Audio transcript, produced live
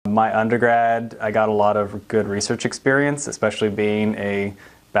My undergrad, I got a lot of good research experience, especially being a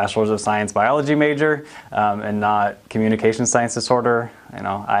Bachelor's of Science biology major and not communication science disorder.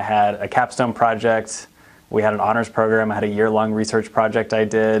 I had a capstone project. We had an honors program. I had a year-long research project I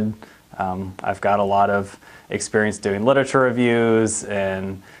did. I've got a lot of experience doing literature reviews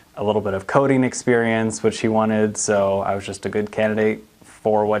and a little bit of coding experience, which he wanted, so I was just a good candidate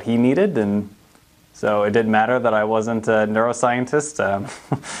for what he needed, and so it didn't matter that I wasn't a neuroscientist.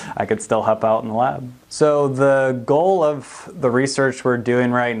 I could still help out in the lab. So the goal of the research we're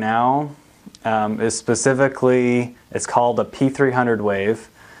doing right now is specifically, it's called a P300 wave.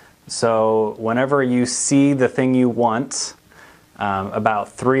 So whenever you see the thing you want,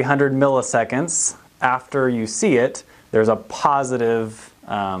 about 300 milliseconds after you see it, there's a positive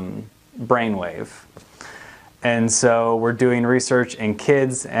brainwave. And so we're doing research in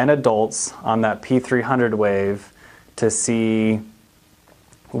kids and adults on that P300 wave to see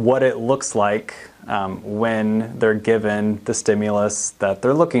what it looks like when they're given the stimulus that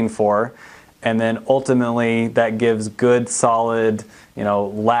they're looking for. And then ultimately that gives good, solid,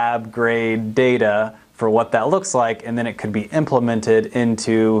 lab grade data for what that looks like, and then it could be implemented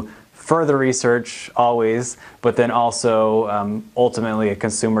into further research always, but then also ultimately a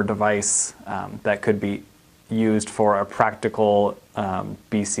consumer device that could be used for a practical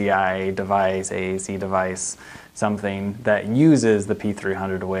BCI device, AAC device, something that uses the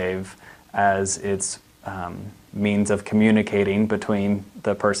P300 wave as its means of communicating between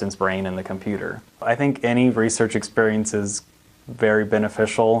the person's brain and the computer. I think any research experience is very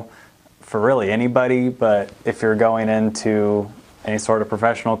beneficial for really anybody, but if you're going into any sort of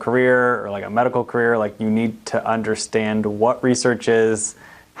professional career or like a medical career, like you need to understand what research is,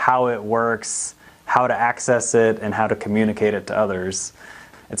 how it works, how to access it, and how to communicate it to others.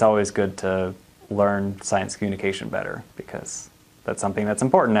 It's always good to learn science communication better because that's something that's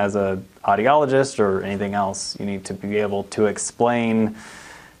important as an audiologist or anything else. You need to be able to explain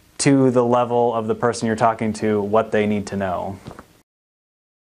to the level of the person you're talking to what they need to know.